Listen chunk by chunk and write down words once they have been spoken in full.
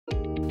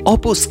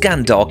OPPO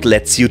Scan Doc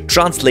lets you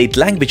translate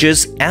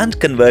languages and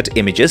convert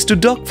images to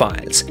doc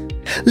files.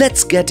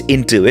 Let's get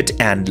into it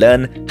and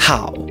learn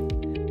how.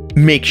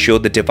 Make sure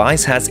the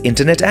device has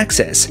internet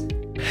access.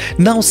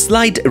 Now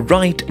slide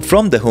right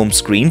from the home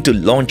screen to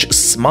launch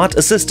Smart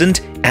Assistant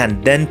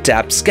and then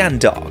tap Scan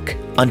Doc.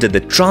 Under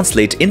the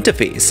Translate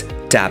interface,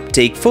 tap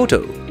Take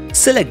Photo.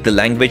 Select the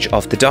language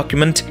of the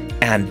document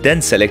and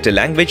then select a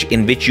language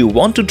in which you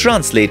want to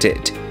translate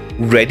it.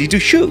 Ready to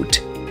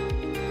shoot.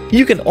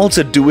 You can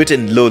also do it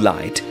in low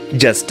light.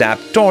 Just tap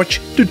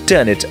Torch to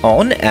turn it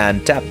on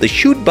and tap the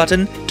Shoot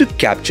button to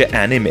capture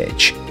an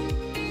image.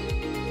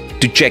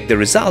 To check the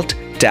result,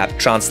 tap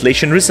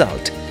Translation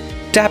Result.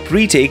 Tap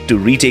Retake to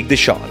retake the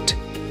shot.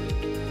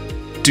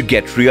 To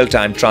get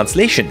real-time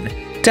translation,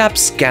 tap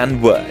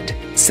Scan Word.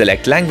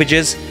 Select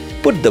languages,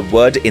 put the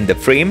word in the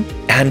frame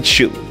and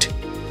shoot.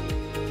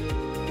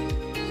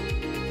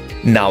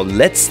 Now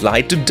let's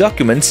slide to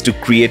Documents to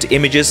create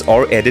images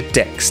or edit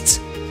texts.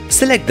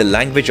 Select the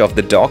language of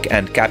the doc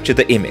and capture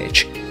the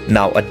image.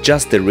 Now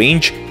adjust the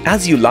range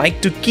as you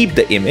like to keep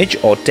the image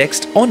or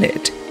text on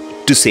it.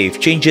 To save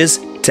changes,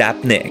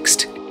 tap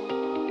Next.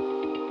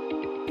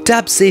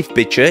 Tap Save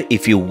Picture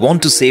if you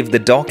want to save the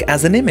doc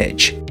as an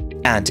image.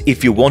 And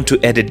if you want to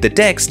edit the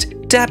text,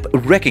 tap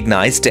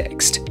Recognize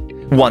Text.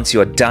 Once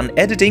you're done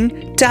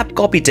editing, tap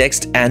Copy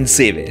Text and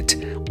save it.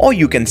 Or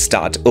you can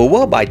start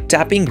over by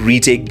tapping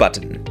Retake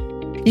button.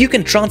 You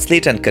can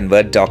translate and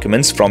convert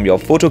documents from your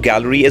photo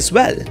gallery as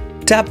well.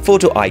 Tap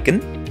Photo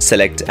icon,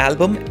 select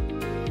Album,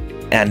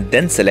 and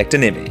then select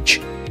an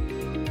image.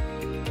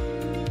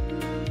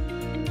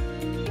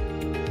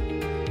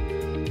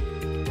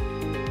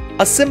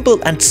 A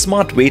simple and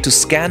smart way to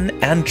scan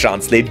and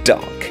translate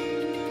doc.